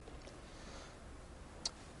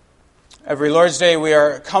Every Lord's Day we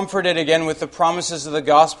are comforted again with the promises of the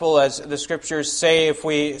gospel, as the scriptures say. If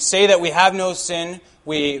we say that we have no sin,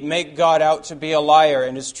 we make God out to be a liar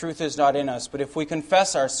and His truth is not in us. But if we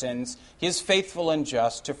confess our sins, He is faithful and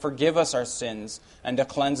just to forgive us our sins and to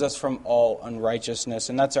cleanse us from all unrighteousness.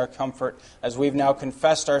 And that's our comfort as we've now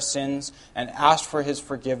confessed our sins and asked for His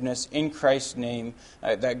forgiveness in Christ's name,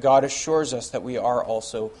 that God assures us that we are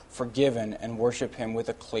also forgiven and worship Him with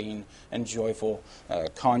a clean and joyful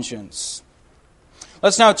conscience.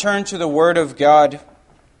 Let's now turn to the Word of God.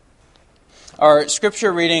 Our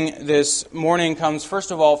scripture reading this morning comes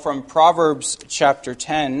first of all from Proverbs chapter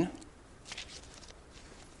 10.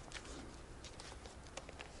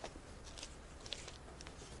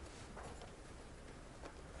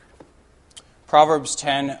 Proverbs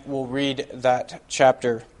 10, we'll read that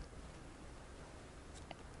chapter.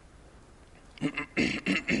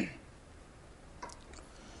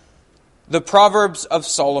 The Proverbs of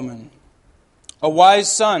Solomon. A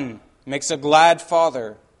wise son makes a glad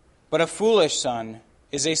father, but a foolish son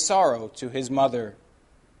is a sorrow to his mother.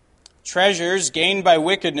 Treasures gained by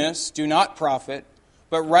wickedness do not profit,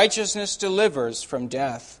 but righteousness delivers from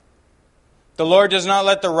death. The Lord does not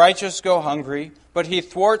let the righteous go hungry, but He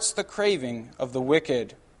thwarts the craving of the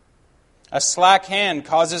wicked. A slack hand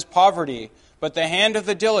causes poverty, but the hand of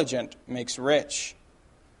the diligent makes rich.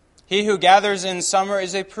 He who gathers in summer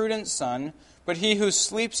is a prudent son, but he who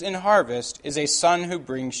sleeps in harvest is a son who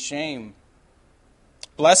brings shame.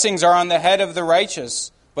 Blessings are on the head of the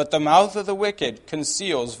righteous, but the mouth of the wicked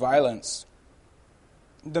conceals violence.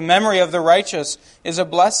 The memory of the righteous is a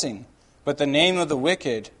blessing, but the name of the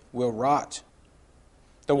wicked will rot.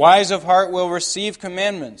 The wise of heart will receive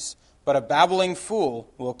commandments, but a babbling fool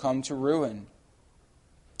will come to ruin.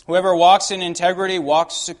 Whoever walks in integrity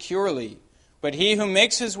walks securely, but he who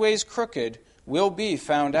makes his ways crooked will be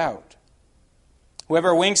found out.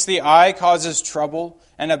 Whoever winks the eye causes trouble,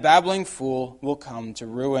 and a babbling fool will come to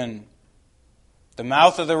ruin. The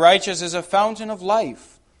mouth of the righteous is a fountain of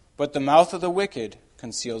life, but the mouth of the wicked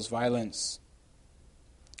conceals violence.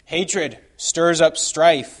 Hatred stirs up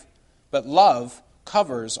strife, but love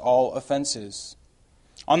covers all offenses.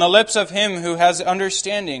 On the lips of him who has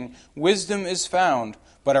understanding, wisdom is found,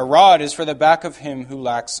 but a rod is for the back of him who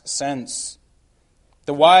lacks sense.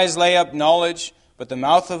 The wise lay up knowledge, but the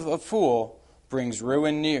mouth of a fool brings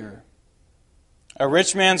ruin near. A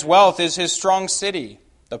rich man's wealth is his strong city.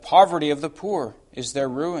 The poverty of the poor is their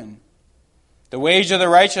ruin. The wage of the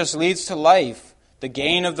righteous leads to life, the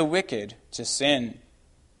gain of the wicked to sin.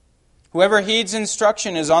 Whoever heeds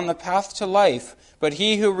instruction is on the path to life, but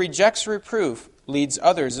he who rejects reproof leads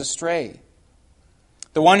others astray.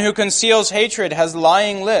 The one who conceals hatred has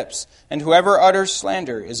lying lips, and whoever utters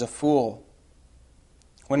slander is a fool.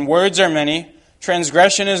 When words are many,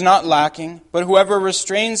 transgression is not lacking, but whoever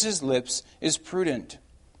restrains his lips is prudent.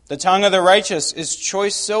 The tongue of the righteous is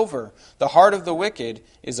choice silver, the heart of the wicked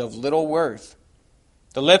is of little worth.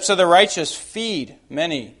 The lips of the righteous feed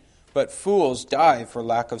many, but fools die for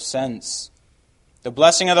lack of sense. The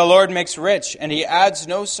blessing of the Lord makes rich, and He adds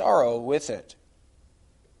no sorrow with it.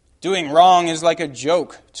 Doing wrong is like a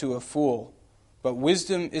joke to a fool, but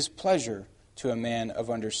wisdom is pleasure to a man of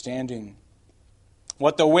understanding.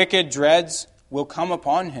 What the wicked dreads will come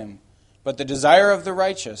upon him, but the desire of the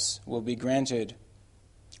righteous will be granted.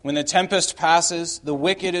 When the tempest passes, the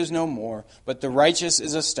wicked is no more, but the righteous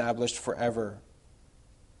is established forever.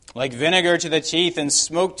 Like vinegar to the teeth and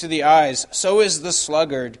smoke to the eyes, so is the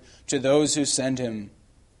sluggard to those who send him.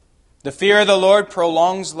 The fear of the Lord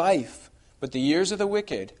prolongs life, but the years of the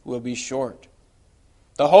wicked will be short.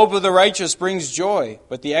 The hope of the righteous brings joy,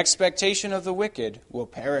 but the expectation of the wicked will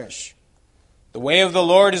perish. The way of the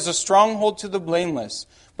Lord is a stronghold to the blameless,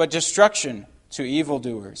 but destruction to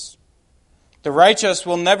evildoers. The righteous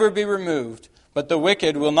will never be removed, but the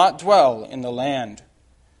wicked will not dwell in the land.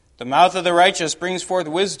 The mouth of the righteous brings forth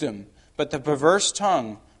wisdom, but the perverse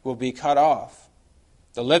tongue will be cut off.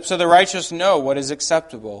 The lips of the righteous know what is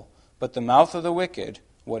acceptable, but the mouth of the wicked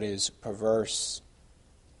what is perverse.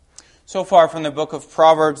 So far from the book of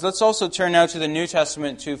Proverbs, let's also turn now to the New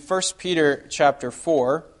Testament, to 1 Peter chapter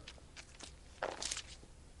 4.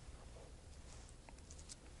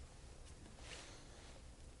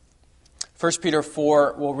 1 Peter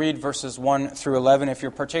 4, we'll read verses 1 through 11. If you're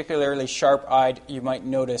particularly sharp-eyed, you might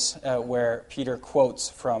notice where Peter quotes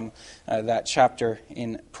from that chapter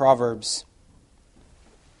in Proverbs.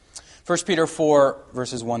 1 Peter 4,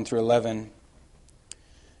 verses 1 through 11.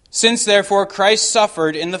 Since therefore Christ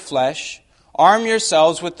suffered in the flesh, Arm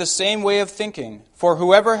yourselves with the same way of thinking, for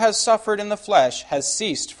whoever has suffered in the flesh has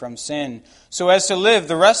ceased from sin, so as to live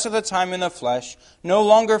the rest of the time in the flesh, no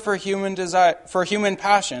longer for human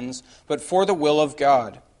passions, but for the will of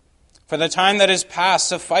God. For the time that is past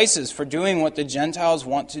suffices for doing what the Gentiles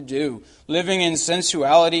want to do, living in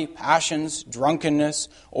sensuality, passions, drunkenness,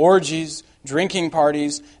 orgies, drinking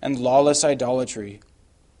parties, and lawless idolatry.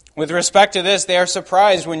 With respect to this, they are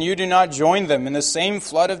surprised when you do not join them in the same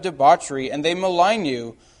flood of debauchery, and they malign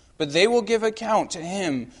you, but they will give account to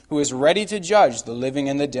him who is ready to judge the living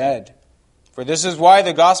and the dead. For this is why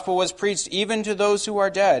the gospel was preached even to those who are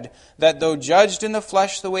dead, that though judged in the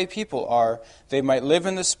flesh the way people are, they might live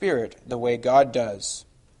in the Spirit the way God does.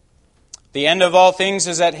 The end of all things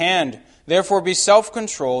is at hand. Therefore be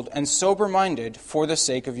self-controlled and sober-minded for the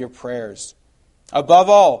sake of your prayers. Above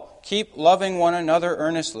all, keep loving one another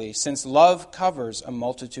earnestly, since love covers a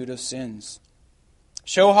multitude of sins.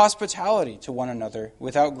 Show hospitality to one another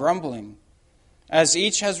without grumbling. As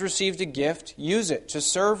each has received a gift, use it to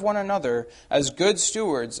serve one another as good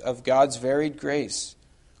stewards of God's varied grace.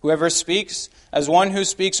 Whoever speaks, as one who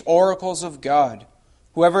speaks oracles of God.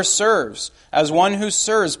 Whoever serves, as one who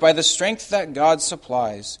serves by the strength that God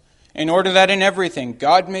supplies, in order that in everything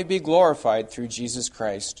God may be glorified through Jesus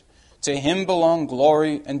Christ. To him belong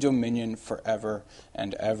glory and dominion forever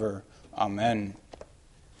and ever. Amen.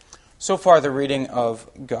 So far, the reading of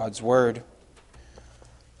God's Word.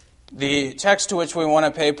 The text to which we want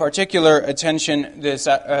to pay particular attention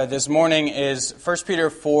this morning is 1 Peter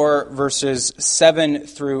 4, verses 7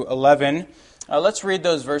 through 11. Let's read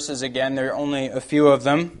those verses again. There are only a few of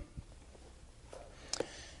them.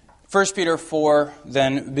 1 Peter 4,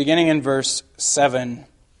 then beginning in verse 7.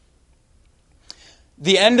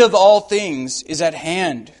 The end of all things is at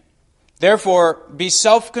hand. Therefore, be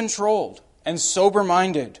self-controlled and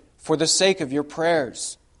sober-minded for the sake of your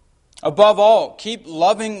prayers. Above all, keep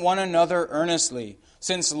loving one another earnestly,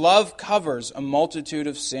 since love covers a multitude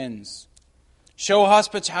of sins. Show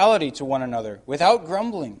hospitality to one another without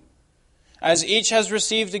grumbling. As each has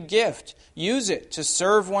received a gift, use it to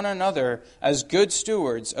serve one another as good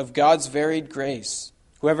stewards of God's varied grace.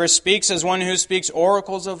 Whoever speaks as one who speaks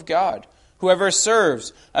oracles of God. Whoever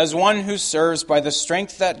serves as one who serves by the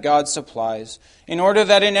strength that God supplies, in order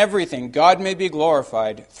that in everything God may be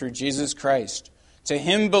glorified through Jesus Christ. To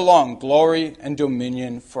him belong glory and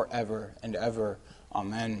dominion forever and ever.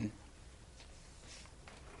 Amen.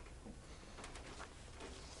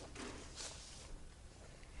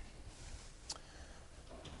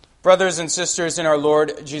 Brothers and sisters in our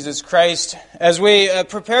Lord Jesus Christ, as we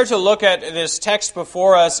prepare to look at this text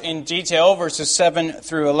before us in detail, verses 7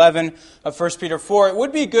 through 11 of 1 Peter 4, it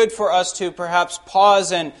would be good for us to perhaps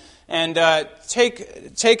pause and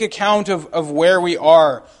take account of where we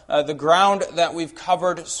are, the ground that we've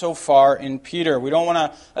covered so far in Peter. We don't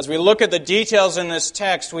want to, as we look at the details in this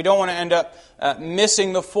text, we don't want to end up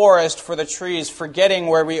missing the forest for the trees, forgetting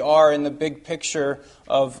where we are in the big picture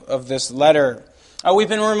of this letter. We've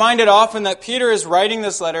been reminded often that Peter is writing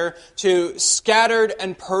this letter to scattered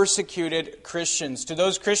and persecuted Christians, to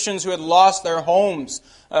those Christians who had lost their homes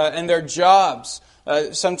and their jobs,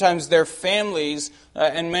 sometimes their families,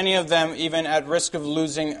 and many of them even at risk of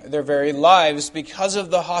losing their very lives because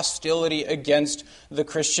of the hostility against the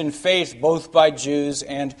Christian faith, both by Jews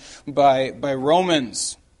and by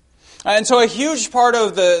Romans. And so a huge part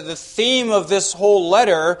of the theme of this whole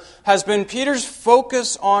letter has been Peter's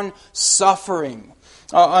focus on suffering,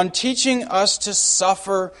 on teaching us to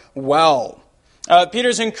suffer well.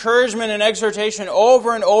 Peter's encouragement and exhortation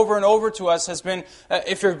over and over and over to us has been,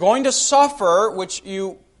 if you're going to suffer, which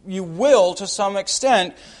you will to some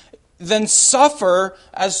extent, then suffer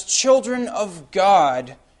as children of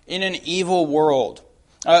God in an evil world.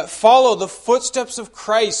 Follow the footsteps of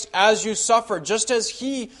Christ as you suffer, just as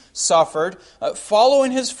He suffered. Follow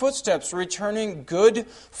in His footsteps, returning good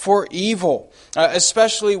for evil,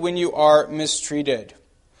 especially when you are mistreated.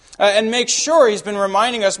 And make sure, he's been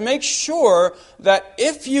reminding us, make sure that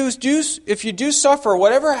if you do suffer,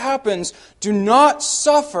 whatever happens, do not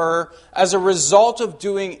suffer as a result of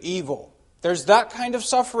doing evil. There's that kind of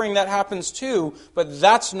suffering that happens too, but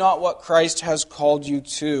that's not what Christ has called you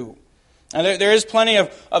to. And there is plenty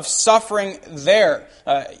of suffering there.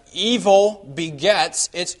 Evil begets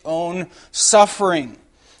its own suffering.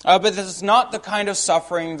 But this is not the kind of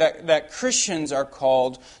suffering that Christians are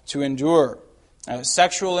called to endure.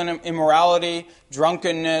 Sexual immorality,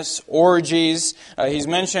 drunkenness, orgies. He's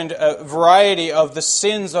mentioned a variety of the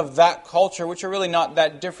sins of that culture, which are really not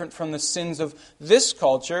that different from the sins of this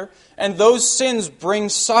culture. And those sins bring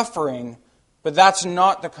suffering, but that's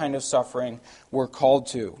not the kind of suffering we're called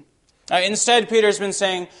to. Instead, Peter's been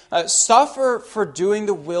saying, suffer for doing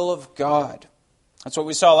the will of God. That's what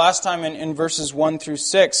we saw last time in verses 1 through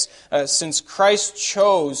 6. Since Christ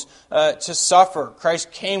chose to suffer,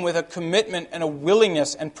 Christ came with a commitment and a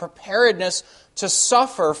willingness and preparedness to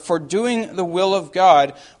suffer for doing the will of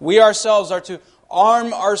God. We ourselves are to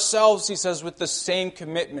arm ourselves, he says, with the same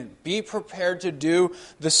commitment. Be prepared to do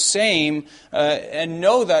the same and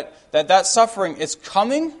know that suffering is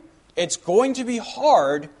coming, it's going to be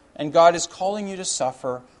hard, and God is calling you to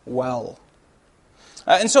suffer well.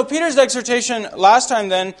 And so Peter's exhortation last time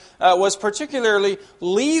then was particularly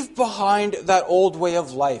leave behind that old way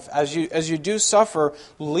of life. As you do suffer,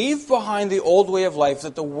 leave behind the old way of life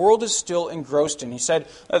that the world is still engrossed in. He said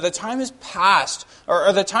the time is past,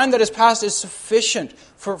 or the time that has passed is sufficient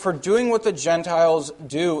for doing what the Gentiles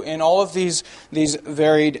do in all of these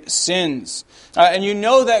varied sins. And you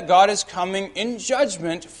know that God is coming in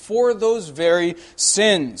judgment for those very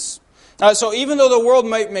sins. So even though the world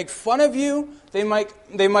might make fun of you, they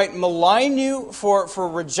might malign you for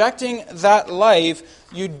rejecting that life,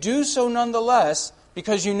 you do so nonetheless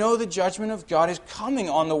because you know the judgment of God is coming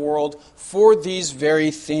on the world for these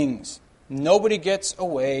very things. Nobody gets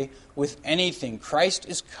away with anything. Christ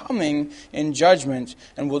is coming in judgment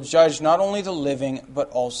and will judge not only the living but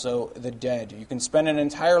also the dead. You can spend an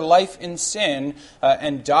entire life in sin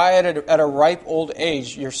and die at a ripe old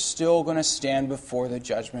age. You're still going to stand before the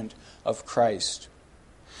judgment of Christ.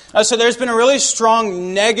 So there's been a really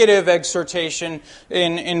strong negative exhortation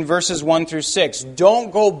in verses 1 through 6.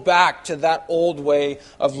 Don't go back to that old way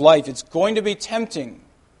of life. It's going to be tempting.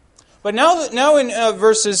 But now in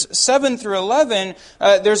verses 7 through 11,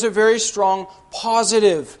 there's a very strong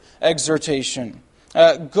positive exhortation.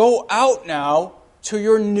 Go out now to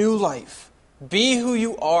your new life. Be who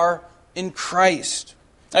you are in Christ.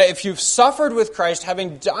 If you've suffered with Christ,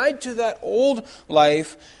 having died to that old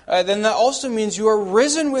life, then that also means you are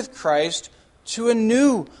risen with Christ to a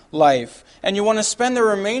new life. And you want to spend the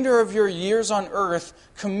remainder of your years on earth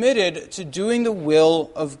committed to doing the will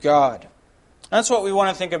of God. That's what we want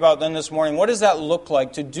to think about then this morning. What does that look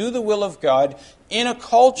like to do the will of God in a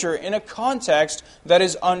culture, in a context that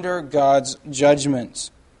is under God's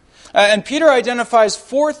judgments? And Peter identifies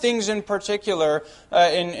 4 things in particular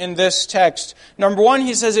in this text. Number 1,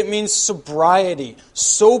 he says it means sobriety,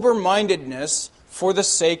 sober-mindedness for the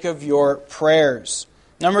sake of your prayers.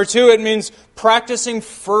 Number 2, it means practicing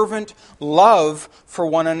fervent love for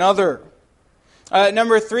one another.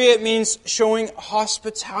 Number 3, it means showing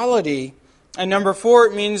hospitality. And number 4,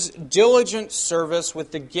 it means diligent service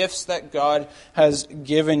with the gifts that God has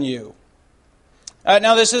given you.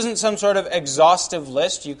 Now, this isn't some sort of exhaustive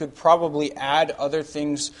list. You could probably add other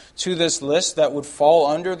things to this list that would fall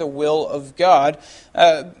under the will of God.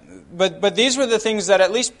 But these were the things that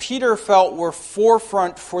at least Peter felt were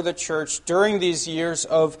forefront for the church during these years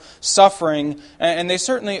of suffering. And they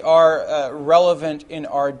certainly are relevant in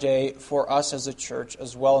our day for us as a church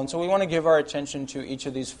as well. And so we want to give our attention to each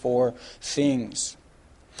of these 4 things.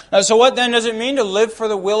 So what then does it mean to live for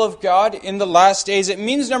the will of God in the last days? It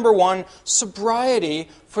means, number 1, sobriety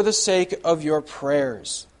for the sake of your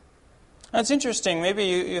prayers. That's interesting. Maybe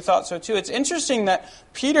you thought so too. It's interesting that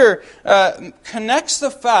Peter connects the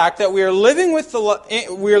fact that we are living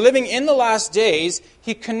in the last days.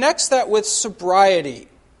 He connects that with sobriety.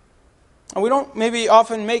 And we don't maybe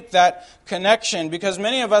often make that connection because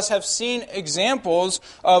many of us have seen examples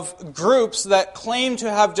of groups that claim to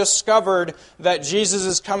have discovered that Jesus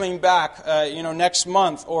is coming back, next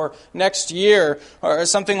month or next year or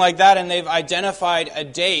something like that, and they've identified a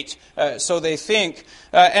date, so they think.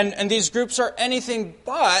 And these groups are anything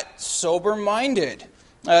but sober-minded.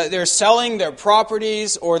 They're selling their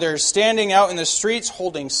properties, or they're standing out in the streets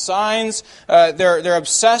holding signs. They're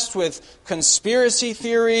obsessed with conspiracy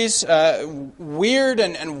theories, weird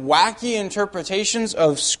and wacky interpretations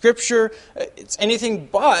of Scripture. It's anything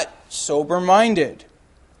but sober-minded.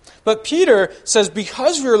 But Peter says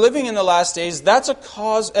because we're living in the last days, that's a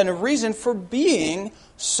cause and a reason for being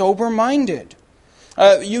sober-minded.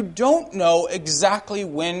 You don't know exactly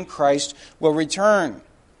when Christ will return.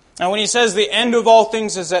 Now, when he says the end of all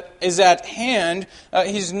things is at hand,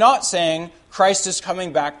 he's not saying Christ is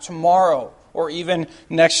coming back tomorrow or even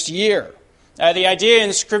next year. The idea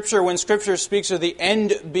in Scripture, when Scripture speaks of the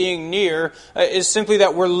end being near, is simply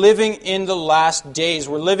that we're living in the last days.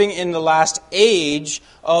 We're living in the last age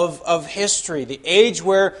of history. The age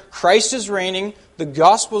where Christ is reigning, the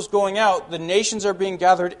gospel is going out, the nations are being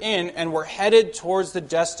gathered in, and we're headed towards the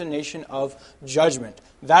destination of judgment.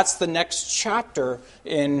 That's the next chapter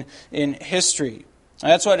in history.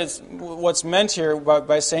 And that's what's meant here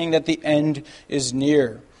by saying that the end is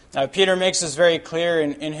near. Peter makes this very clear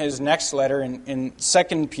in his next letter, in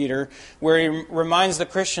 2 Peter, where he reminds the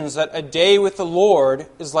Christians that a day with the Lord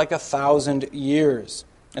is like 1,000 years.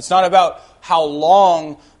 It's not about how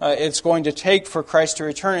long it's going to take for Christ to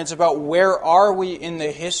return. It's about where are we in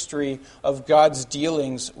the history of God's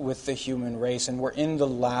dealings with the human race. And we're in the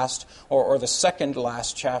last, or the second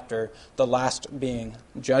last chapter, the last being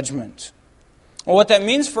judgment. Well, what that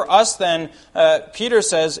means for us then, Peter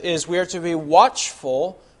says, is we are to be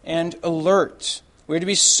watchful and alert. We are to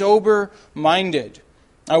be sober-minded.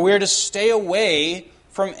 We are to stay away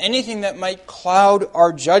from anything that might cloud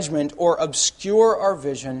our judgment or obscure our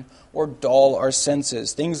vision or dull our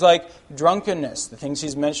senses. Things like drunkenness, the things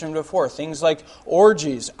he's mentioned before. Things like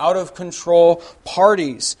orgies, out-of-control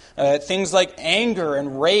parties. Things like anger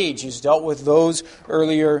and rage. He's dealt with those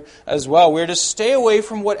earlier as well. We're to stay away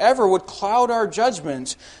from whatever would cloud our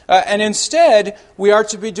judgment. And instead, we are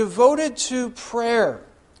to be devoted to prayer.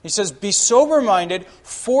 He says, be sober-minded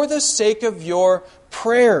for the sake of your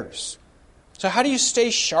prayers. So how do you stay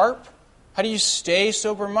sharp? How do you stay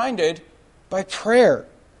sober-minded? By prayer.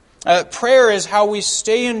 Prayer is how we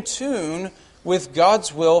stay in tune with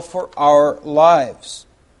God's will for our lives.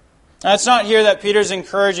 Now, it's not here that Peter's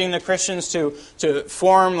encouraging the Christians to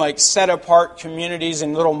form like set-apart communities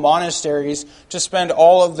and little monasteries to spend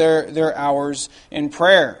all of their hours in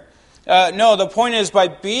prayer. No, the point is by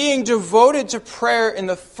being devoted to prayer in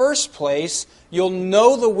the first place, you'll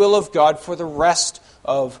know the will of God for the rest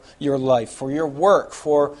of your life, for your work,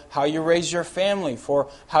 for how you raise your family, for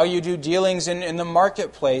how you do dealings in the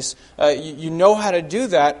marketplace. You know how to do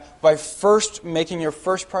that by first making your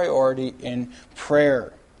first priority in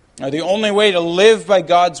prayer. Now, the only way to live by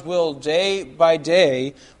God's will day by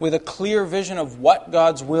day with a clear vision of what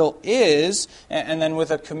God's will is, and then with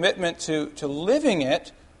a commitment to living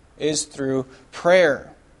it, is through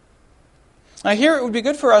prayer. Now here it would be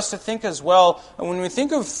good for us to think as well, when we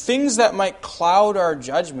think of things that might cloud our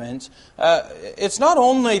judgment, it's not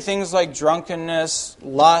only things like drunkenness,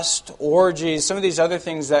 lust, orgies, some of these other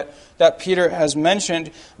things that Peter has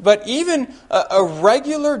mentioned, but even a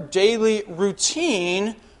regular daily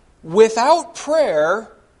routine without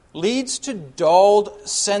prayer leads to dulled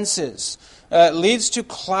senses, leads to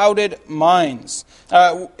clouded minds.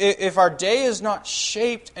 If our day is not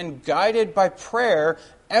shaped and guided by prayer,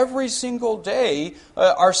 every single day,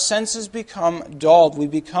 our senses become dulled. We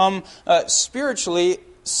become spiritually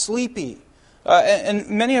sleepy. And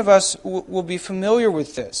many of us will be familiar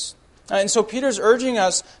with this. And so Peter's urging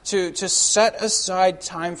us to set aside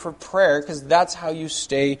time for prayer, because that's how you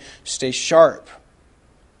stay sharp.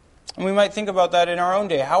 And we might think about that in our own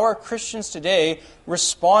day. How are Christians today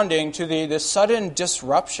responding to the sudden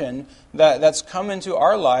disruption that's come into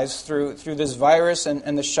our lives through this virus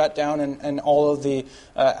and the shutdown and all of the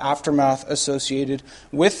aftermath associated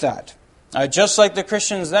with that? Just like the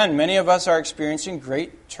Christians then, many of us are experiencing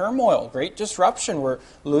great turmoil, great disruption. We're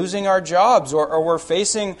losing our jobs, or we're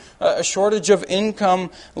facing a shortage of income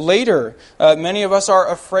later. Many of us are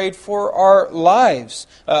afraid for our lives.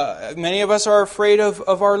 Many of us are afraid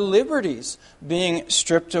of our liberties being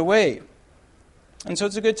stripped away. And so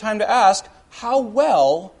it's a good time to ask, how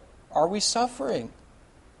well are we suffering?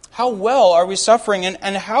 How well are we suffering,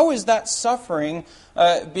 and how is that suffering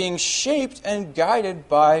being shaped and guided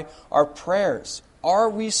by our prayers? Are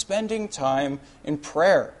we spending time in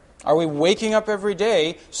prayer? Are we waking up every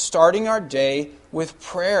day, starting our day with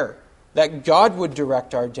prayer? That God would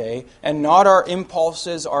direct our day, and not our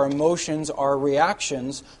impulses, our emotions, our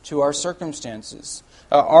reactions to our circumstances.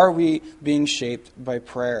 Are we being shaped by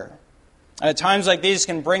prayer? Times like these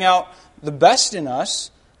can bring out the best in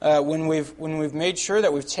us, when we've made sure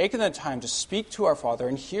that we've taken the time to speak to our Father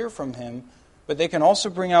and hear from Him, but they can also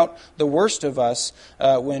bring out the worst of us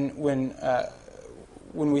when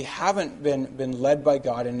we haven't been led by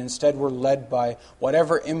God, and instead we're led by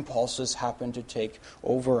whatever impulses happen to take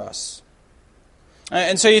over us.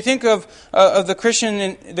 And so you think of the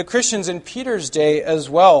Christians in Peter's day as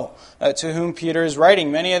well, to whom Peter is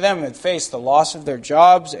writing. Many of them had faced the loss of their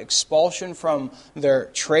jobs, expulsion from their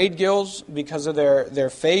trade guilds because of their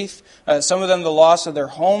faith. Some of them the loss of their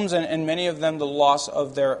homes, and many of them the loss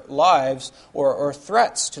of their lives, or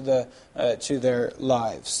threats to their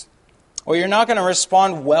lives. Well, you're not going to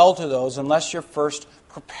respond well to those unless you're first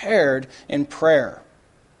prepared in prayer.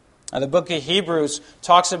 The book of Hebrews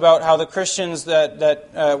talks about how the Christians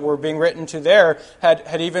that were being written to there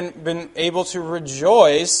had even been able to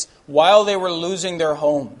rejoice while they were losing their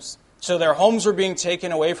homes. So their homes were being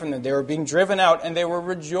taken away from them. They were being driven out, and they were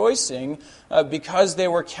rejoicing because they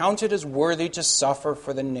were counted as worthy to suffer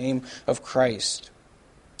for the name of Christ.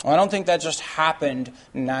 Well, I don't think that just happened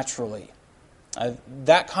naturally.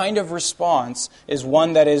 That kind of response is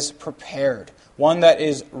one that is prepared, one that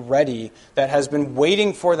is ready, that has been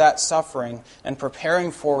waiting for that suffering and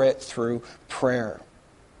preparing for it through prayer.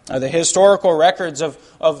 The historical records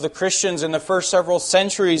of the Christians in the first several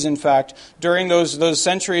centuries, in fact, during those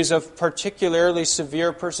centuries of particularly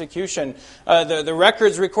severe persecution, the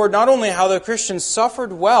records record not only how the Christians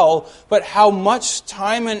suffered well, but how much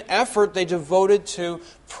time and effort they devoted to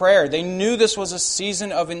prayer. They knew this was a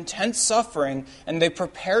season of intense suffering, and they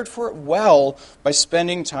prepared for it well by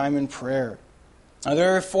spending time in prayer.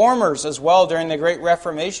 There are reformers as well during the Great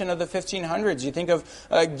Reformation of the 1500s. You think of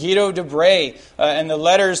Guido de Bray and the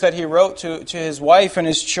letters that he wrote to his wife and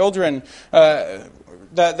his children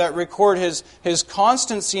that record his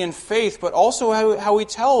constancy in faith, but also how he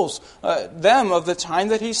tells them of the time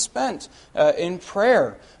that he spent in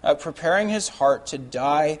prayer, preparing his heart to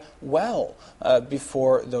die well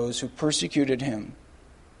before those who persecuted him.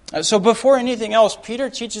 So before anything else, Peter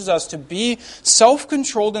teaches us to be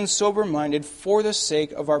self-controlled and sober-minded for the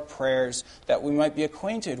sake of our prayers, that we might be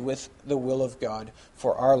acquainted with the will of God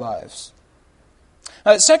for our lives.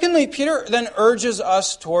 Secondly, Peter then urges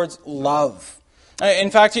us towards love.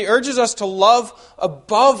 In fact, he urges us to love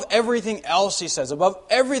above everything else, he says. Above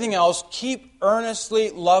everything else, keep earnestly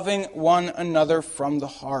loving one another from the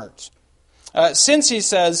heart. Since, he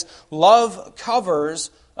says, love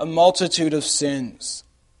covers a multitude of sins.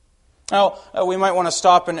 Now, we might want to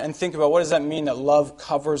stop and think about what does that mean, that love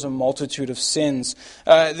covers a multitude of sins.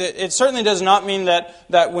 It certainly does not mean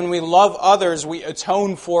that when we love others, we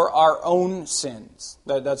atone for our own sins.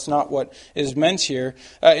 That's not what is meant here.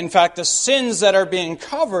 In fact, the sins that are being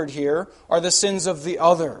covered here are the sins of the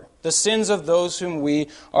other, the sins of those whom we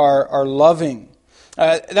are loving.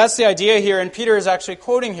 That's the idea here, and Peter is actually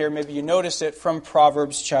quoting here, maybe you noticed it, from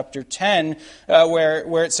Proverbs chapter 10,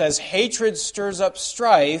 where it says, hatred stirs up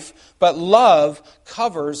strife, but love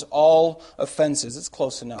covers all offenses. It's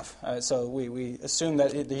close enough. So we assume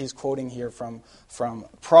that he's quoting here from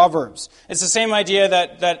Proverbs. It's the same idea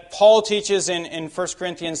that Paul teaches in 1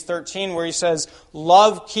 Corinthians 13, where he says,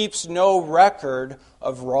 love keeps no record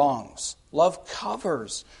of wrongs. Love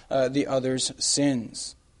covers the other's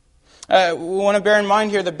sins. We want to bear in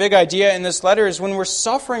mind here the big idea in this letter is when we're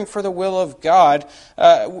suffering for the will of God,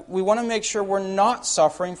 we want to make sure we're not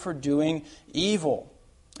suffering for doing evil.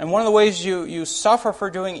 And one of the ways you suffer for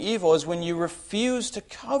doing evil is when you refuse to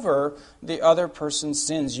cover the other person's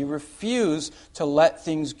sins. You refuse to let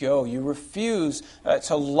things go. You refuse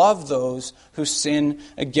to love those who sin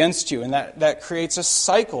against you. And that creates a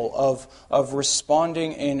cycle of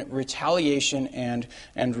responding in retaliation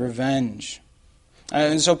and revenge.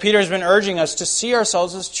 And so Peter has been urging us to see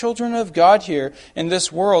ourselves as children of God here in this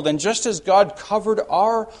world. And just as God covered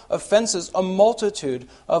our offenses, a multitude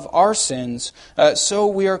of our sins, so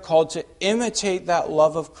we are called to imitate that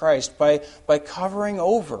love of Christ by covering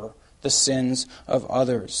over the sins of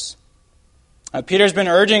others. Peter's been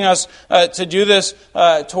urging us to do this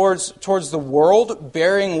towards the world,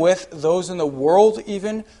 bearing with those in the world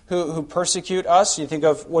even who persecute us. You think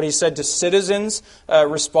of what he said to citizens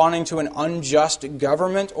responding to an unjust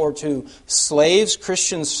government, or to slaves,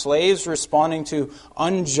 Christian slaves, responding to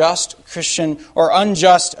unjust Christian or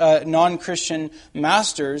unjust non-Christian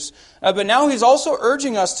masters. But now he's also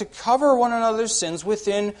urging us to cover one another's sins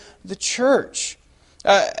within the church.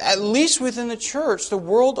 At least within the church, the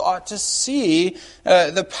world ought to see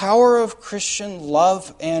the power of Christian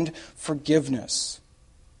love and forgiveness.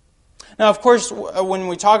 Now, of course, when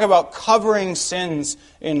we talk about covering sins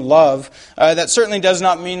in love, that certainly does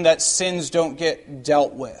not mean that sins don't get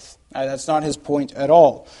dealt with. That's not his point at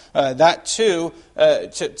all. That too,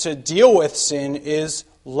 to deal with sin is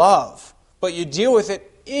love. But you deal with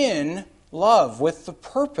it in love, with the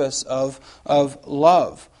purpose of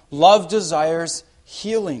love. Love desires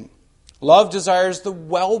healing. Love desires the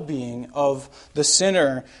well-being of the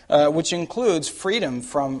sinner, which includes freedom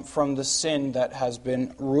from the sin that has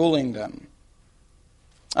been ruling them.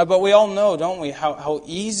 But we all know, don't we, how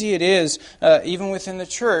easy it is, even within the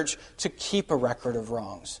church, to keep a record of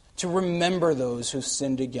wrongs, to remember those who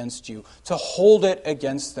sinned against you, to hold it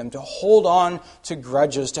against them, to hold on to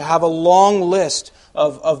grudges, to have a long list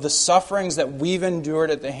of the sufferings that we've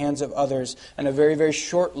endured at the hands of others, and a very, very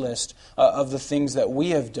short list of the things that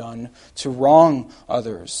we have done to wrong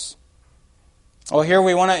others. Well, here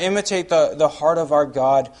we want to imitate the heart of our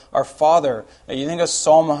God, our Father. You think of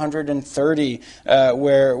Psalm 130,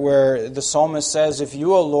 where the psalmist says, if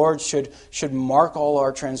you, O Lord, should mark all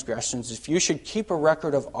our transgressions, if you should keep a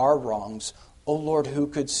record of our wrongs, O Lord, who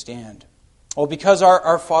could stand? Well, because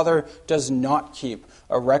our Father does not keep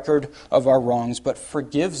a record of our wrongs, but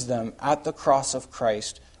forgives them at the cross of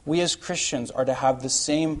Christ, We as Christians are to have the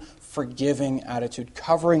same forgiving attitude,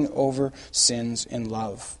 covering over sins in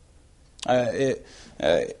love.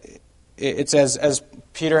 It's as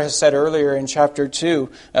Peter has said earlier in chapter 2,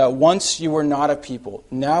 once you were not a people,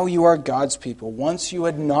 now you are God's people. Once you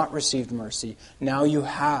had not received mercy, now you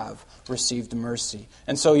have received mercy.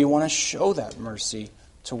 And so you want to show that mercy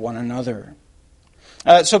to one another.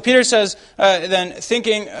 So Peter says, then,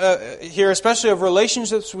 thinking here especially of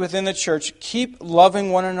relationships within the church, keep loving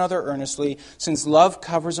one another earnestly, since love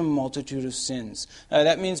covers a multitude of sins.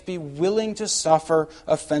 That means be willing to suffer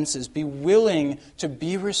offenses, be willing to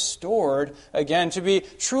be restored, again, to be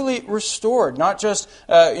truly restored, not just,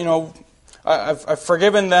 I've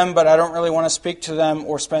forgiven them, but I don't really want to speak to them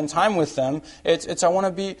or spend time with them. It's I want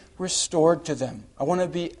to be restored to them. I want to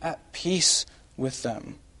be at peace with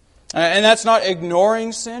them. And that's not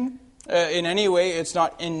ignoring sin in any way. It's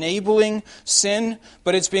not enabling sin,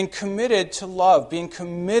 but it's being committed to love, being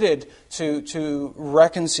committed to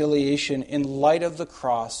reconciliation in light of the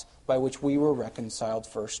cross by which we were reconciled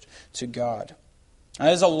first to God.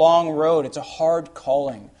 That is a long road. It's a hard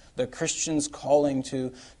calling, the Christian's calling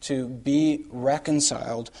to be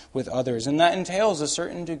reconciled with others. And that entails a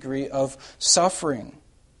certain degree of suffering.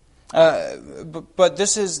 But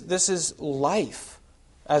this is life.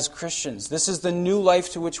 As Christians, this is the new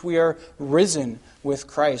life to which we are risen with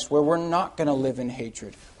Christ, where we're not going to live in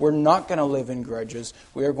hatred. We're not going to live in grudges.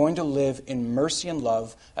 We are going to live in mercy and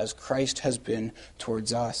love as Christ has been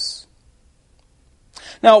towards us.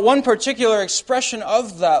 Now, one particular expression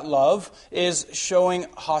of that love is showing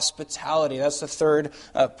hospitality. That's the third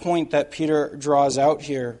point that Peter draws out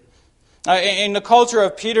here. In the culture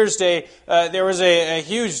of Peter's day, there was a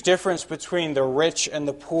huge difference between the rich and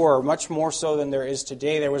the poor, much more so than there is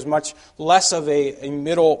today. There was much less of a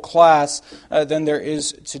middle class than there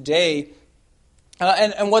is today.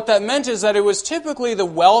 And what that meant is that it was typically the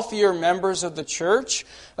wealthier members of the church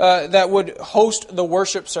that would host the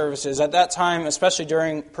worship services. At that time, especially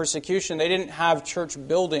during persecution, they didn't have church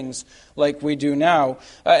buildings like we do now.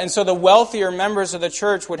 And so the wealthier members of the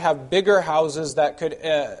church would have bigger houses that could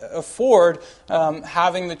afford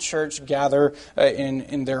having the church gather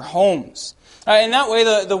in their homes. In that way,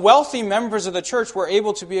 the wealthy members of the church were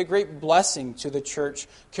able to be a great blessing to the church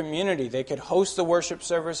community. They could host the worship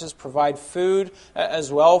services, provide food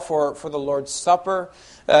as well for the Lord's Supper,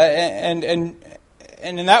 and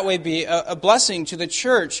in that way be a blessing to the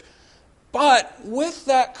church. But with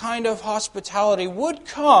that kind of hospitality would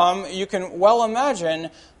come, you can well imagine,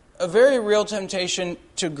 a very real temptation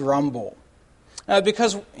to grumble.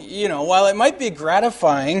 Because, while it might be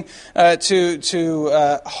gratifying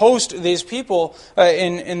to host these people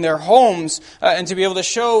in their homes and to be able to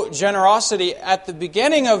show generosity at the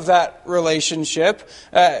beginning of that relationship,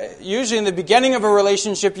 usually in the beginning of a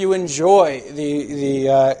relationship you enjoy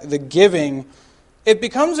the giving. It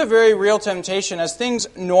becomes a very real temptation as things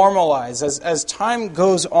normalize, as time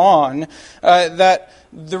goes on, that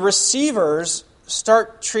the receivers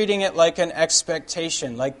start treating it like an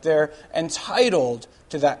expectation, like they're entitled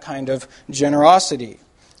to that kind of generosity.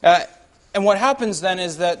 And what happens then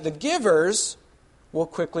is that the givers will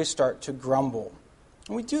quickly start to grumble.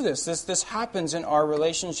 And we do this. This happens in our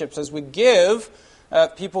relationships. As we give,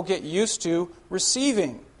 people get used to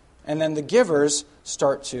receiving. And then the givers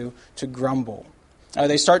start to grumble.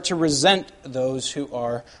 They start to resent those who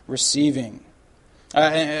are receiving.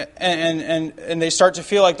 And they start to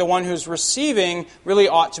feel like the one who's receiving really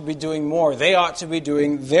ought to be doing more. They ought to be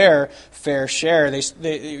doing their fair share.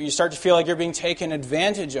 You start to feel like you're being taken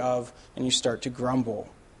advantage of, and you start to grumble.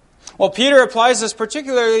 Well, Peter applies this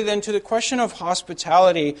particularly then to the question of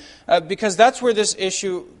hospitality, because that's where this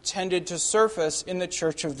issue tended to surface in the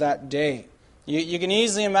church of that day. You can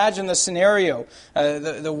easily imagine the scenario.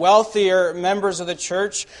 The wealthier members of the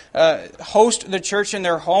church host the church in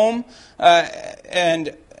their home,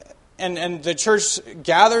 and the church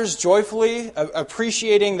gathers joyfully,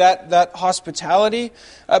 appreciating that hospitality.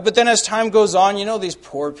 But then as time goes on, these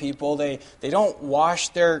poor people, they don't wash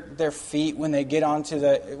their feet when they get into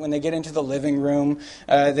the living room.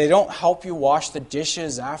 They don't help you wash the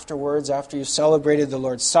dishes afterwards, after you've celebrated the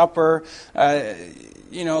Lord's Supper.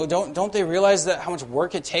 Don't they realize that how much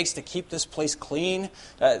work it takes to keep this place clean?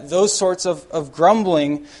 Those sorts of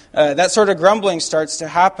grumbling, that sort of grumbling starts to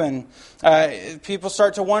happen. People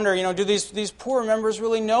start to wonder, do these poor members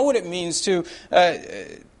really know what it means to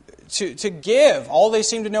give? All they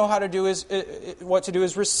seem to know how to do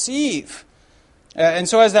is receive. And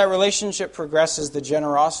so as that relationship progresses, the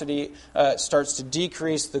generosity starts to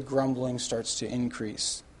decrease, the grumbling starts to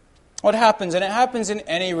increase. What happens, and it happens in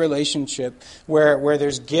any relationship where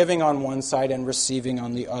there's giving on one side and receiving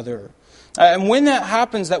on the other. And when that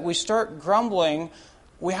happens, that we start grumbling,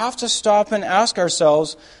 we have to stop and ask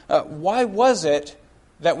ourselves, why was it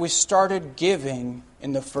that we started giving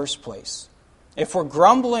in the first place? If we're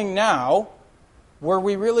grumbling now, were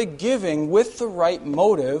we really giving with the right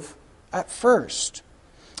motive at first?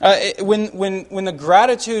 When the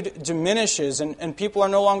gratitude diminishes and people are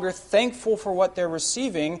no longer thankful for what they're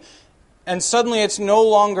receiving, and suddenly it's no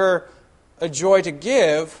longer a joy to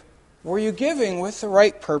give, were you giving with the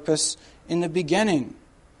right purpose in the beginning?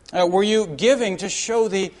 Were you giving to show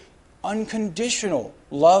the unconditional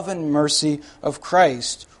love and mercy of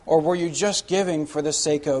Christ? Or were you just giving for the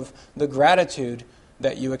sake of the gratitude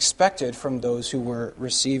that you expected from those who were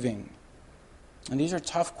receiving? And these are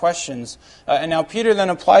tough questions. And now Peter then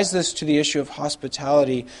applies this to the issue of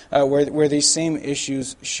hospitality, where these same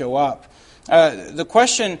issues show up. The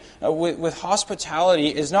question with hospitality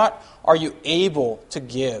is not, are you able to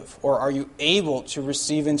give, or are you able to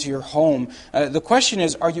receive into your home? The question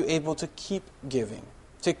is, are you able to keep giving,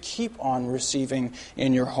 to keep on receiving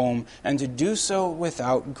in your home, and to do so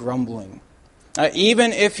without grumbling?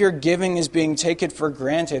 Even if your giving is being taken for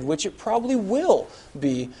granted, which it probably will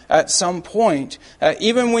be at some point,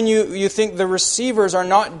 even when you think the receivers are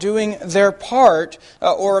not doing their part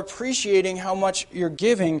or appreciating how much you're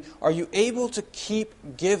giving, are you able to keep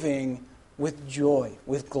giving with joy,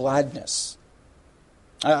 with gladness?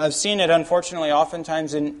 I've seen it, unfortunately,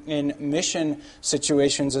 oftentimes in mission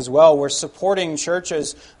situations as well, where supporting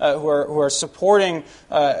churches who are supporting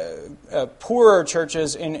poorer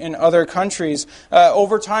churches in other countries,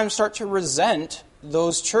 over time start to resent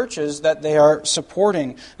those churches that they are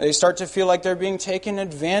supporting. They start to feel like they're being taken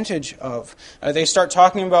advantage of. They start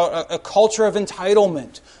talking about a culture of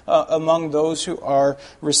entitlement among those who are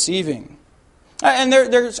receiving. And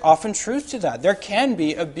there's often truth to that. There can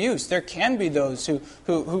be abuse. There can be those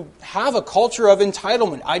who have a culture of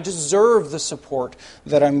entitlement. I deserve the support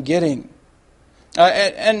that I'm getting.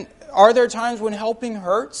 And are there times when helping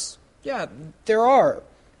hurts? Yeah, there are.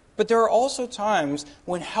 But there are also times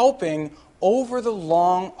when helping over the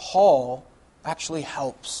long haul actually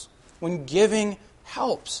helps. When giving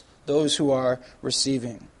helps those who are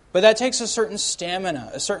receiving. But that takes a certain stamina,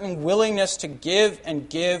 a certain willingness to give and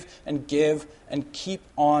give and give and keep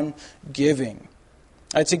on giving.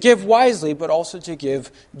 To give wisely, but also to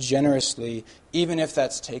give generously, even if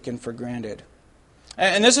that's taken for granted.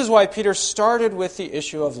 And this is why Peter started with the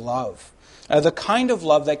issue of love, the kind of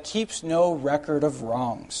love that keeps no record of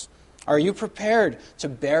wrongs. Are you prepared to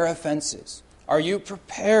bear offenses? Are you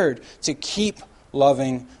prepared to keep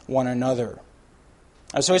loving one another?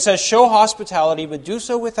 So he says, show hospitality, but do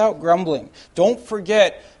so without grumbling. Don't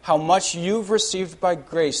forget how much you've received by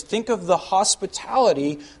grace. Think of the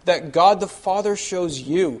hospitality that God the Father shows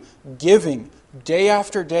you, giving day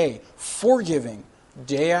after day, forgiving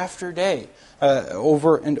day after day,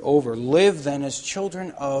 over and over. Live then as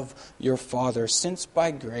children of your Father, since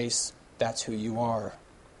by grace that's who you are.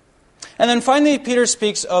 And then finally, Peter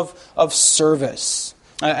speaks of service.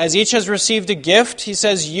 As each has received a gift, he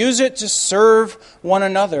says, use it to serve one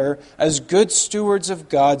another as good stewards of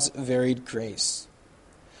God's varied grace.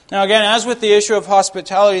 Now again, as with the issue of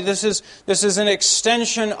hospitality, this is an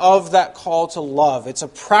extension of that call to love. It's a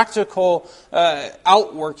practical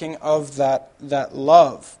outworking of that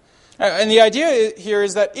love. And the idea here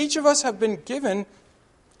is that each of us have been given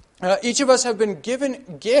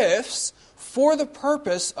gifts for the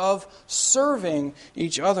purpose of serving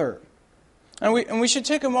each other. And we should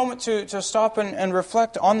take a moment to stop and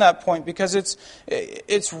reflect on that point, because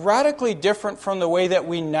it's radically different from the way that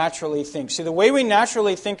we naturally think. See, the way we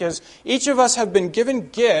naturally think is each of us have been given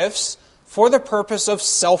gifts for the purpose of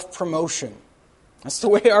self-promotion. That's the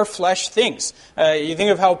way our flesh thinks. You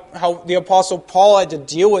think of how the Apostle Paul had to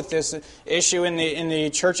deal with this issue in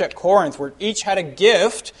the church at Corinth, where each had a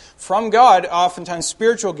gift from God, oftentimes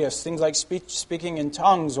spiritual gifts, things like speaking in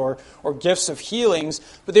tongues or gifts of healings,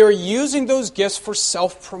 but they were using those gifts for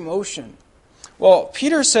self-promotion. Well,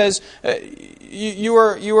 Peter says you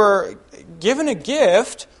are given a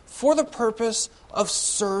gift for the purpose of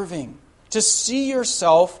serving, to see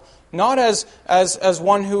yourself not as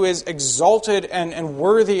one who is exalted and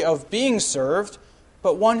worthy of being served,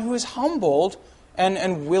 but one who is humbled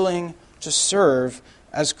and willing to serve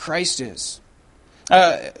as Christ is.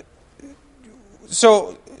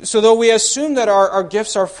 So though we assume that our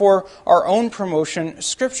gifts are for our own promotion,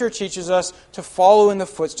 Scripture teaches us to follow in the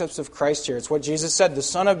footsteps of Christ here. It's what Jesus said, the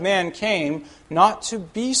Son of Man came not to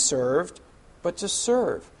be served, but to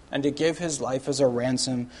serve, and to give his life as a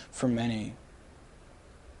ransom for many.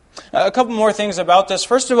 A couple more things about this.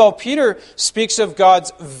 First of all, Peter speaks of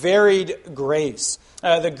God's varied grace.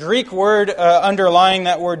 The Greek word underlying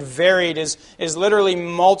that word varied is literally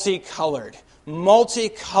multicolored.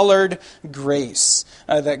 Multicolored grace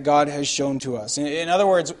that God has shown to us. In other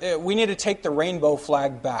words, we need to take the rainbow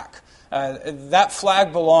flag back. That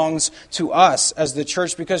flag belongs to us as the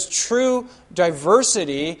church, because true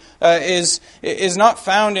diversity is not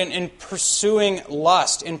found in pursuing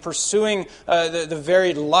lust, in pursuing the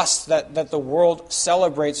varied lust that the world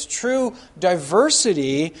celebrates. True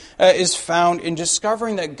diversity is found in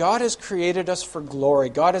discovering that God has created us for glory.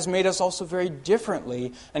 God has made us also very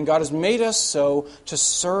differently, and God has made us so to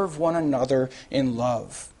serve one another in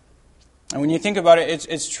love. And when you think about it,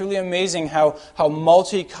 it's truly amazing how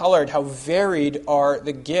multicolored, how varied are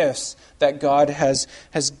the gifts that God has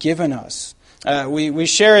given us. We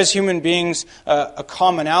share as human beings a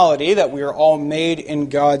commonality that we are all made in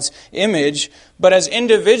God's image, but as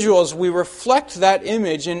individuals we reflect that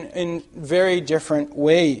image in very different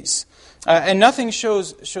ways. And nothing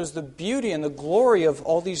shows the beauty and the glory of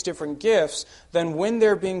all these different gifts than when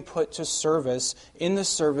they're being put to service in the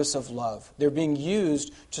service of love. They're being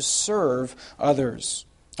used to serve others.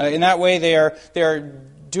 In that way, they are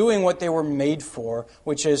doing what they were made for,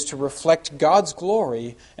 which is to reflect God's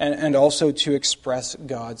glory and also to express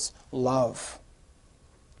God's love.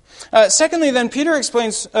 Secondly, then, Peter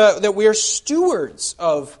explains that we are stewards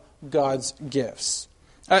of God's gifts.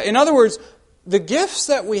 In other words, the gifts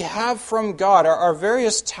that we have from God, our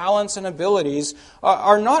various talents and abilities,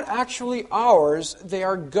 are not actually ours. They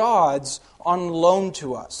are God's on loan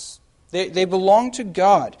to us. They belong to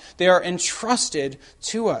God. They are entrusted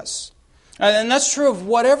to us. And that's true of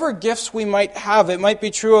whatever gifts we might have. It might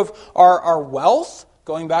be true of our wealth,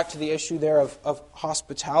 going back to the issue there of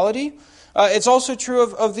hospitality. It's also true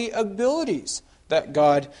of the abilities that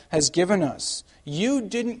God has given us. You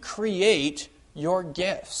didn't create your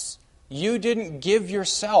gifts. You didn't give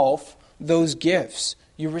yourself those gifts.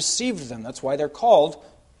 You received them. That's why they're called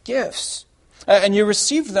gifts. And you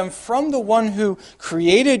received them from the one who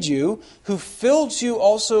created you, who filled you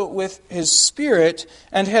also with His Spirit,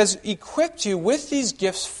 and has equipped you with these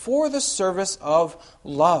gifts for the service of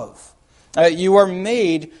love. You are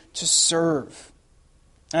made to serve.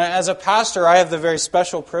 As a pastor, I have the very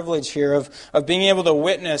special privilege here of being able to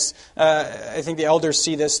witness, I think the elders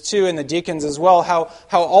see this too, and the deacons as well, how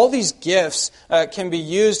all these gifts can be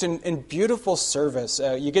used in beautiful service.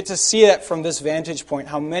 You get to see that from this vantage point,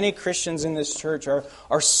 how many Christians in this church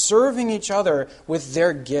are serving each other with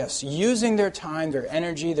their gifts, using their time, their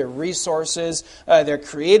energy, their resources, their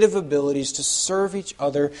creative abilities to serve each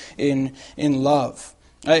other in love.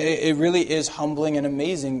 It really is humbling and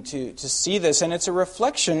amazing to see this, and it's a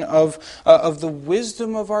reflection of the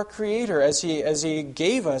wisdom of our Creator as He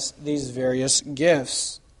gave us these various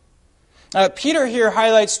gifts. Peter here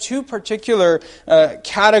highlights two particular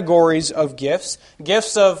categories of gifts: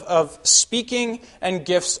 gifts of speaking and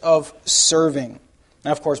gifts of serving.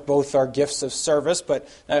 Now, of course, both are gifts of service, but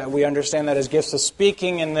we understand that as gifts of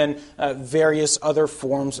speaking and then various other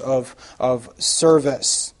forms of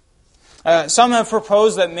service. Some have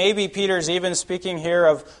proposed that maybe Peter's even speaking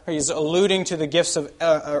here he's alluding to the gifts of,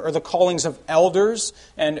 or the callings of elders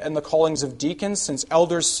and the callings of deacons, since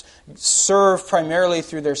elders serve primarily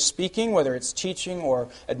through their speaking, whether it's teaching or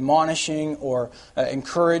admonishing or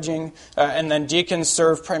encouraging, and then deacons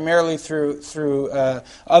serve primarily through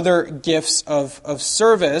other gifts of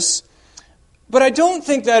service. But I don't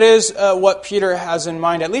think that is what Peter has in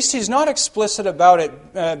mind. At least he's not explicit about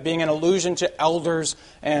it being an allusion to elders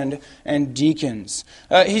and deacons.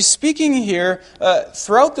 He's speaking here,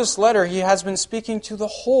 throughout this letter, he has been speaking to the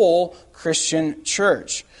whole Christian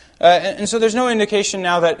church. And so there's no indication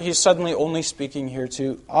now that he's suddenly only speaking here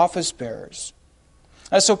to office bearers.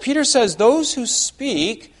 So Peter says those who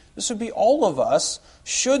speak, this would be all of us,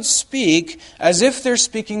 should speak as if they're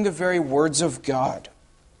speaking the very words of God.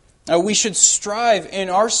 We should strive in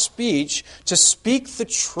our speech to speak the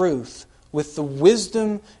truth with the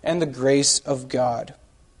wisdom and the grace of God.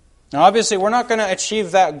 Now, obviously, we're not going to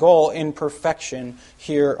achieve that goal in perfection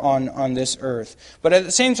here on this earth. But at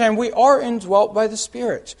the same time, we are indwelt by the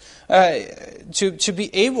Spirit to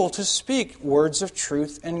be able to speak words of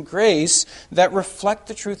truth and grace that reflect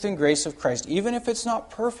the truth and grace of Christ. Even if it's not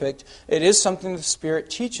perfect, it is something the Spirit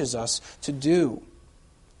teaches us to do.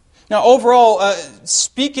 Now, overall,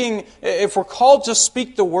 speaking, if we're called to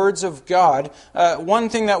speak the words of God, one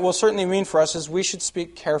thing that will certainly mean for us is we should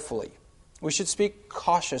speak carefully. We should speak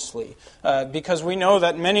cautiously, because we know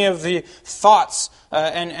that many of the thoughts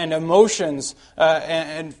and emotions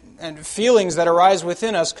and feelings that arise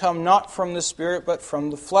within us come not from the Spirit, but from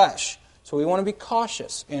the flesh. So we want to be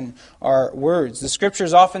cautious in our words. The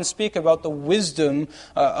Scriptures often speak about the wisdom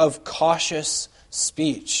of cautious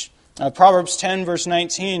speech. Proverbs 10, verse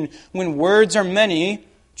 19, when words are many,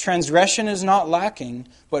 transgression is not lacking,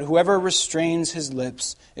 but whoever restrains his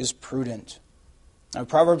lips is prudent.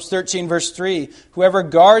 Proverbs 13, verse 3, whoever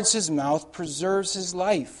guards his mouth preserves his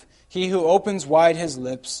life. He who opens wide his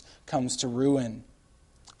lips comes to ruin.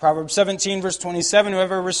 Proverbs 17, verse 27,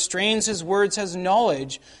 whoever restrains his words has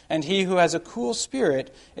knowledge, and he who has a cool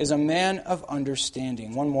spirit is a man of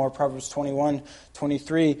understanding. One more, Proverbs 21,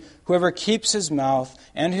 23, whoever keeps his mouth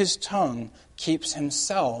and his tongue keeps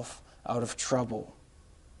himself out of trouble.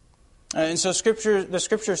 And so the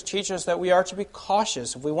Scriptures teach us that we are to be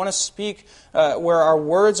cautious. If we want to speak where our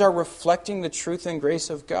words are reflecting the truth and grace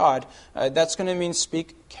of God, that's going to mean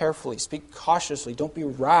speak carefully, speak cautiously. Don't be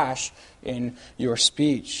rash in your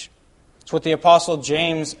speech. It's what the Apostle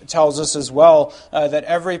James tells us as well, that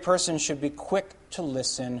every person should be quick to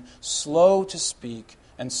listen, slow to speak,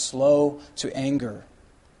 and slow to anger.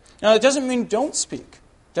 Now, it doesn't mean don't speak.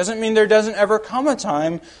 It doesn't mean there doesn't ever come a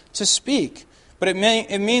time to speak. But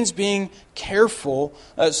it means being careful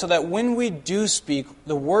so that when we do speak,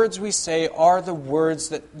 the words we say are the words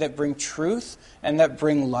that bring truth and that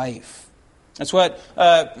bring life. That's what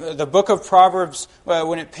the book of Proverbs,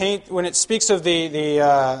 when it speaks of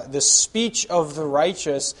the speech of the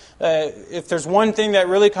righteous, if there's one thing that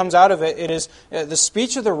really comes out of it, it is the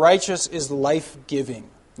speech of the righteous is life-giving.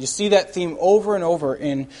 You see that theme over and over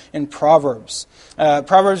in Proverbs.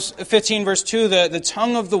 Proverbs 15, verse 2, the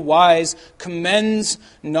tongue of the wise commends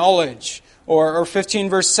knowledge. Or 15,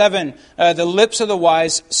 verse 7, the lips of the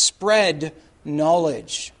wise spread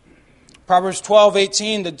knowledge. Proverbs 12,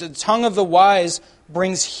 18, the tongue of the wise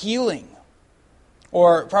brings healing.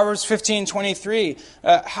 Or Proverbs 15, 23,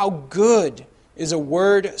 how good is a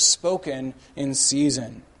word spoken in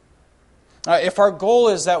season. If our goal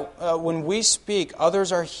is that when we speak,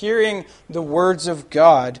 others are hearing the words of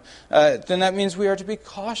God, then that means we are to be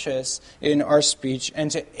cautious in our speech and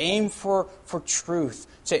to aim for truth,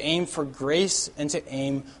 to aim for grace, and to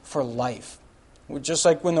aim for life. Just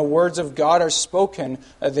like when the words of God are spoken,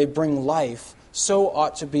 they bring life, so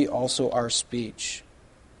ought to be also our speech.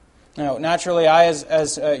 Now, naturally, I,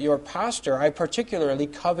 as your pastor, I particularly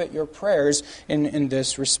covet your prayers in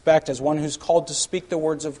this respect, as one who's called to speak the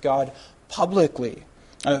words of God publicly.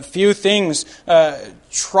 Few things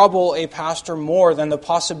trouble a pastor more than the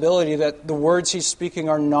possibility that the words he's speaking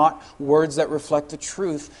are not words that reflect the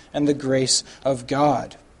truth and the grace of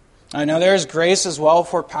God. Now there is grace as well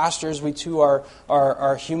for pastors. We too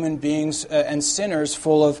are human beings and sinners,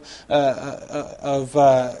 full of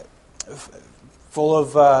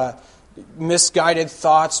misguided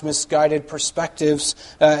thoughts, misguided perspectives,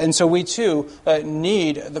 and so we too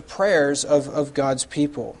need the prayers of God's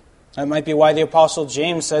people. That might be why the Apostle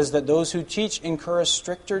James says that those who teach incur a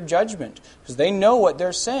stricter judgment, because they know what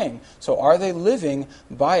they're saying. So are they living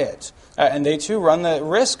by it? And they too run the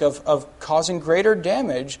risk of causing greater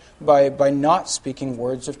damage by not speaking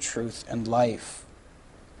words of truth and life.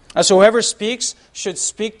 So whoever speaks should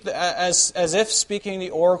speak as if speaking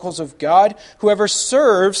the oracles of God. Whoever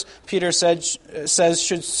serves, Peter says,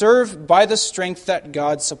 should serve by the strength that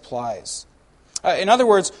God supplies. In other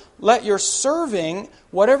words, let your serving,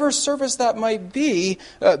 whatever service that might be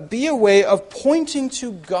a way of pointing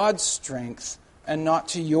to God's strength and not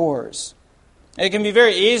to yours. It can be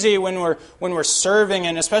very easy when we're serving,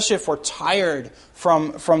 and especially if we're tired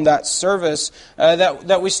from that service,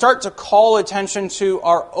 that we start to call attention to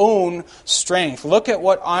our own strength. Look at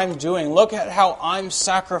what I'm doing. Look at how I'm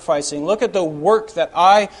sacrificing. Look at the work that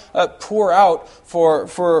I pour out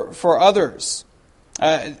for others.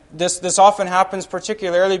 This often happens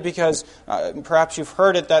particularly because perhaps you've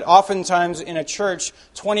heard it, that oftentimes in a church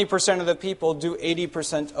 20% of the people do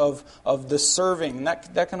 80% of the serving. And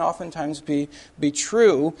that can oftentimes be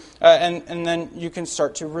true. And then you can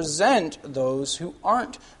start to resent those who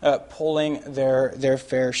aren't pulling their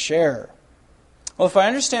fair share. Well, if I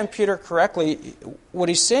understand Peter correctly, what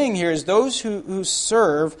he's saying here is those who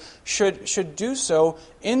serve should do so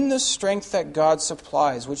in the strength that God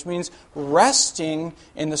supplies, which means resting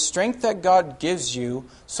in the strength that God gives you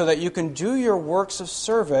so that you can do your works of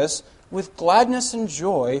service with gladness and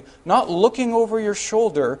joy, not looking over your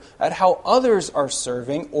shoulder at how others are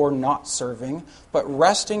serving or not serving, but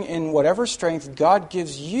resting in whatever strength God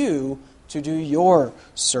gives you to do your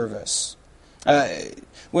service.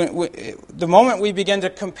 The moment we begin to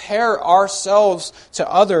compare ourselves to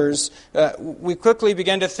others, we quickly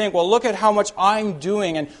begin to think, well, look at how much I'm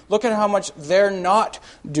doing and look at how much they're not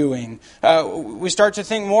doing. We start to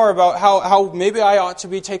think more about how maybe I ought to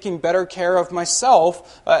be taking better care of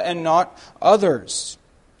myself and not others.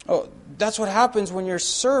 Oh, that's what happens when you're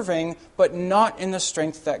serving, but not in the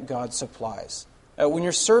strength that God supplies. When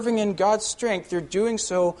you're serving in God's strength, you're doing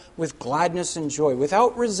so with gladness and joy,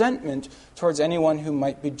 without resentment towards anyone who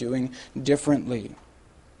might be doing differently.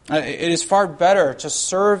 It is far better to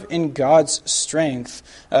serve in God's strength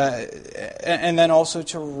and then also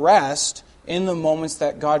to rest in the moments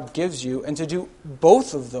that God gives you, and to do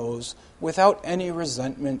both of those without any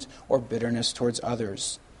resentment or bitterness towards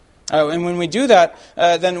others. And when we do that,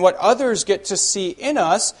 then what others get to see in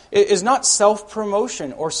us is not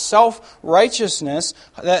self-promotion or self-righteousness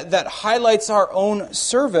that highlights our own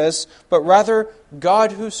service, but rather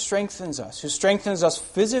God who strengthens us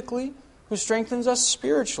physically, who strengthens us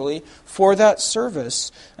spiritually for that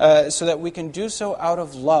service, so that we can do so out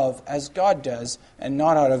of love as God does and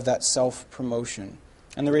not out of that self-promotion.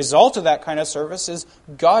 And the result of that kind of service is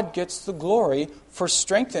God gets the glory for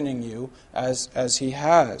strengthening you as He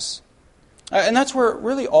has. And that's where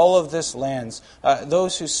really all of this lands.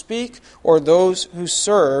 Those who speak or those who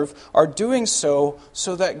serve are doing so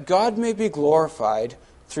that God may be glorified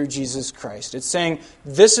through Jesus Christ. It's saying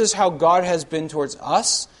this is how God has been towards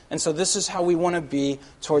us, and so this is how we want to be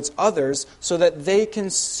towards others, so that they can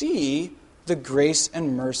see the grace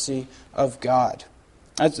and mercy of God.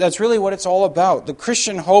 That's really what it's all about. The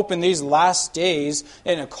Christian hope in these last days,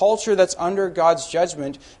 in a culture that's under God's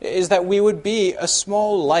judgment, is that we would be a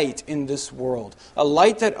small light in this world. A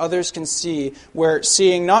light that others can see, where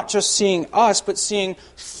not just seeing us, but seeing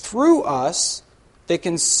through us, they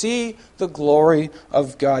can see the glory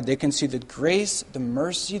of God. They can see the grace, the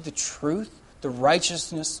mercy, the truth, the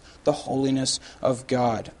righteousness, the holiness of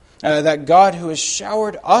God. That God who has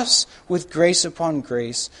showered us with grace upon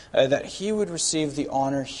grace, that He would receive the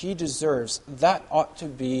honor He deserves. That ought to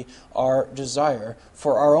be our desire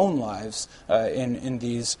for our own lives in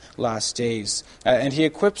these last days. And He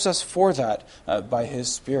equips us for that by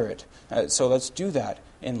His Spirit. So let's do that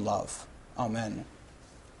in love. Amen.